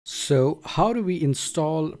So how do we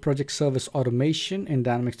install project service automation in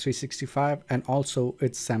Dynamics 365 and also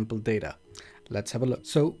its sample data? Let's have a look.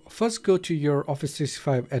 So first go to your Office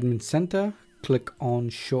 365 Admin Center, click on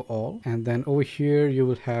Show All, and then over here you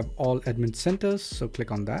will have all admin centers, so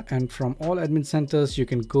click on that, and from all admin centers you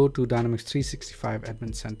can go to Dynamics 365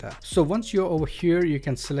 Admin Center. So once you're over here, you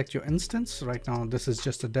can select your instance. Right now this is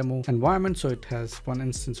just a demo environment, so it has one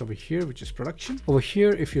instance over here, which is production. Over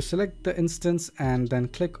here, if you select the instance and then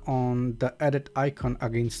click on the edit icon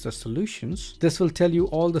against the solutions, this will tell you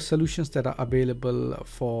all the solutions that are available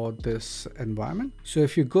for this environment. So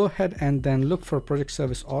if you go ahead and then look for project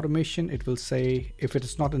service automation, it will say if it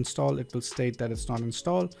is not installed, it will state that it's not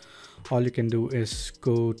installed. All you can do is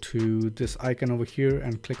go to this icon over here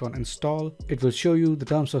and click on install. It will show you the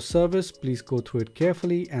terms of service. Please go through it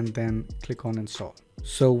carefully and then click on install.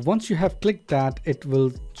 So once you have clicked that, it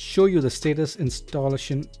will show you the status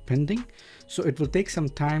installation pending. So it will take some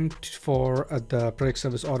time for the project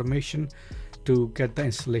service automation to get the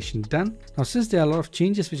installation done. Now, since there are a lot of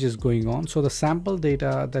changes which is going on, so the sample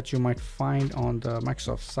data that you might find on the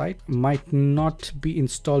Microsoft site might not be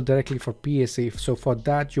installed directly for PSA. So for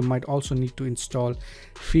that, you might also need to install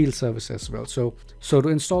field service as well. So to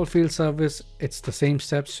install field service, it's the same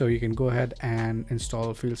steps. So you can go ahead and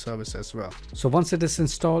install field service as well. So once it is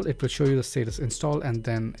installed, it will show you the status install, and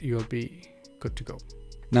then you'll be good to go.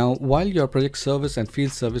 Now, while your project service and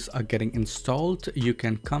field service are getting installed, you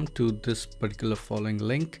can come to this particular following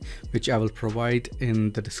link, which I will provide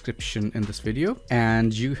in the description in this video.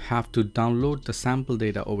 And you have to download the sample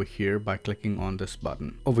data over here by clicking on this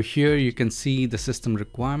button. Over here, you can see the system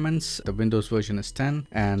requirements. The Windows version is 10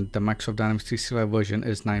 and the Microsoft Dynamics 365 version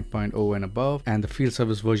is 9.0 and above. And the field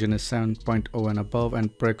service version is 7.0 and above.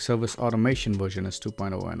 And project service automation version is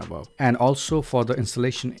 2.0 and above. And also for the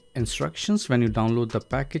installation instructions, when you download the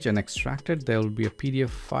package and extract it, there will be a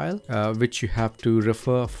PDF file which you have to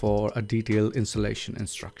refer for a detailed installation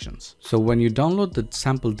instructions. So when you download the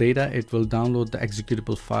sample data, it will download the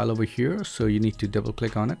executable file over here. So you need to double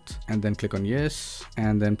click on it and then click on yes,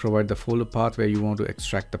 and then provide the folder path where you want to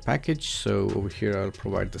extract the package. So over here, I'll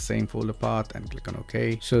provide the same folder path and click on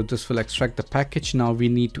OK. So this will extract the package. Now we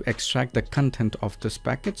need to extract the content of this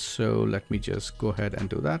package. So let me just go ahead and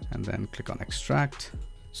do that and then click on extract.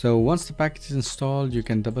 So once the package is installed, you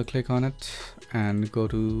can double click on it and go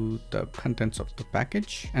to the contents of the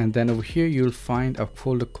package. And then over here, you'll find a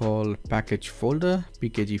folder called package folder,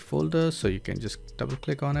 PKG folder. So you can just double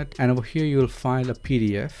click on it. And over here, you'll find a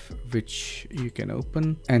PDF, which you can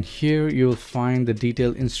open. And here you'll find the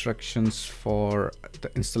detailed instructions for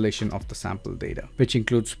the installation of the sample data, which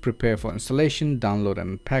includes prepare for installation, download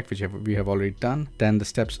and unpack, which we have already done. Then the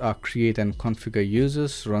steps are create and configure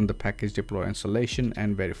users, run the package, deploy installation,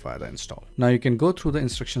 and verify the install. Now you can go through the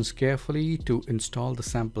instructions carefully to install the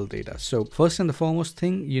sample data. So first and the foremost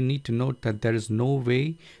thing, you need to note that there is no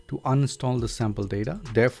way to uninstall the sample data.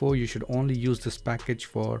 Therefore, you should only use this package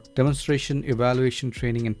for demonstration, evaluation,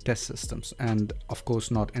 training, and test systems, and of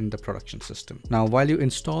course not in the production system. Now, while you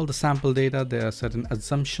install the sample data, there are certain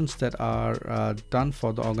assumptions that are done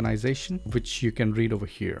for the organization, which you can read over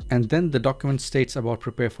here. And then the document states about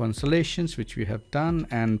prepare for installations, which we have done,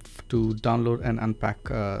 and to download and unpack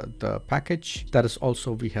the package, that is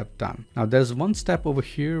also we have done. Now there's one step over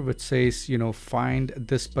here which says, find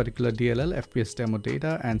this particular DLL FPS demo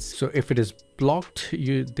data, and so if it is blocked,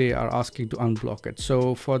 they are asking to unblock it.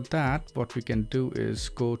 So for that, what we can do is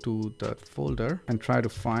go to the folder and try to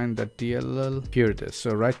find that DLL. Here it is.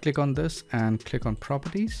 So right click on this and click on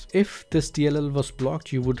properties. If this DLL was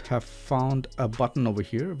blocked, you would have found a button over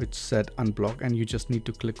here which said unblock, and you just need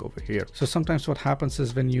to click over here. So sometimes what happens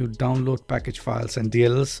is when you download package files and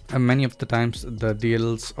DLLs, and many of the times the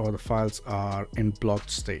DLLs or the files are in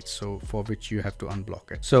blocked state, so for which you have to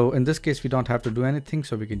unblock it. So in this case, we don't have to do anything,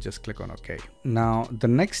 so we can just click on OK. Now the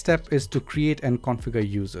next step is to create and configure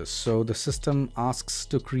users. So the system asks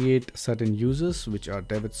to create certain users, which are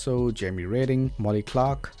David So, Jamie Reding, Molly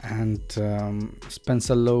Clark, and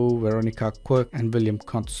Spencer Lowe, Veronica Quirk, and William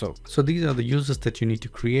Conso. So these are the users that you need to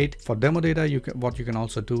create. For demo data, what you can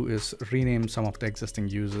also do is rename some of the existing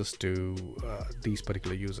users to these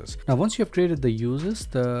particular users. Now once you have created the users,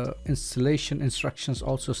 the installation instructions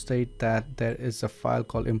also state that there is a file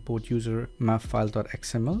called import user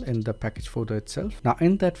mapfile.xml in the package folder itself. Now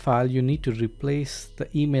in that file, you need to replace the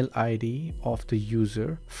email ID of the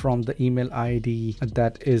user from the email ID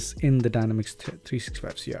that is in the Dynamics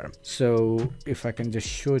 365 CRM. So if I can just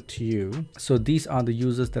show it to you. So these are the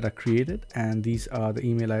users that are created, and these are the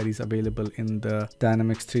email IDs available in the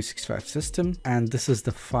Dynamics 365 system. And this is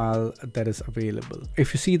the file that is available. available.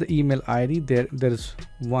 If you see the email ID, there is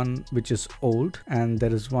one which is old and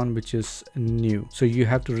there is one which is new. So you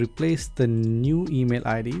have to replace the new email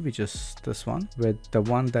ID, which is this one, with the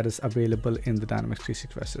one that is available in the Dynamics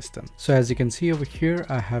 365 system. So as you can see over here,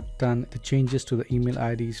 I have done the changes to the email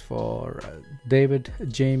IDs for David,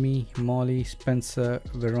 Jamie, Molly, Spencer,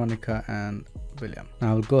 Veronica, and William.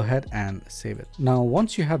 Now I'll go ahead and save it. Now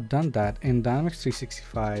once you have done that, in Dynamics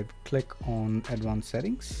 365, click on Advanced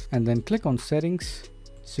Settings and then click on Settings,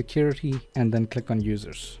 Security, and then click on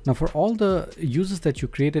Users. Now for all the users that you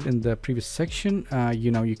created in the previous section,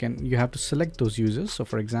 you have to select those users. So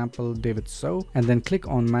for example, David So, and then click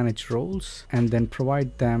on Manage Roles and then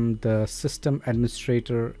provide them the System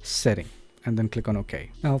Administrator setting, and then click on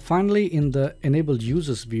OK. Now finally, in the enabled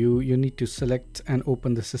users view, you need to select and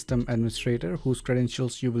open the system administrator whose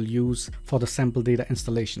credentials you will use for the sample data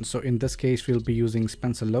installation. So in this case, we'll be using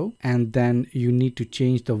Spencer Lowe, and then you need to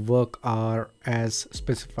change the work hour as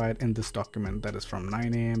specified in this document, that is from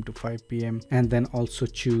 9 a.m. to 5 p.m. and then also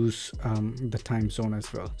choose the time zone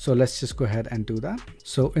as well. So let's just go ahead and do that.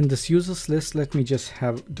 So in this users list, let me just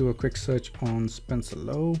do a quick search on Spencer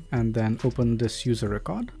Lowe and then open this user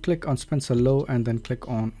record. Click on Spencer Lowe and then click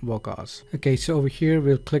on work hours. Okay, so over here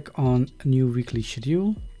we'll click on new weekly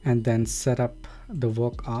schedule and then set up the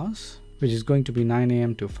work hours, which is going to be 9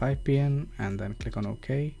 a.m. to 5 p.m. and then click on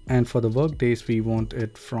OK. And for the work days, we want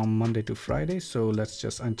it from Monday to Friday. So let's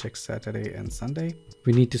just uncheck Saturday and Sunday.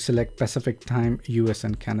 We need to select Pacific time, US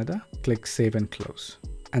and Canada. Click Save and Close.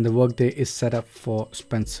 And the workday is set up for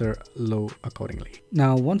Spencer Lowe accordingly.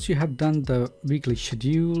 Now, once you have done the weekly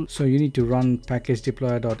schedule, so you need to run package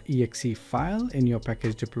deployer.exe file in your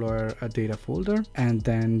package deployer data folder, and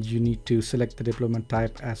then you need to select the deployment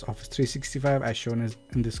type as Office 365 as shown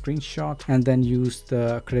in the screenshot, and then use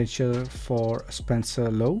the credential for Spencer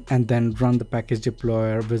Lowe, and then run the package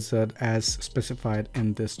deployer wizard as specified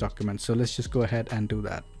in this document. So let's just go ahead and do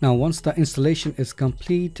that. Now, once the installation is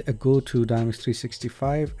complete, go to Dynamics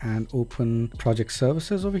 365 and open Project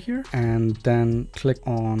Services over here, and then click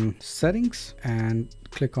on Settings and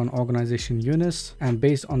click on Organization Units, and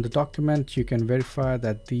based on the document you can verify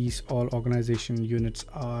that these all organization units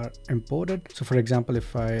are imported. So for example,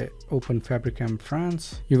 if I open Fabricam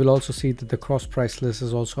France, you will also see that the cross price list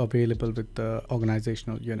is also available with the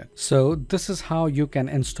organizational unit. So this is how you can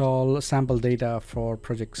install sample data for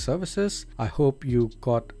Project Services. I hope you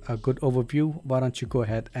got a good overview. Why don't you go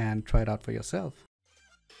ahead and try it out for yourself.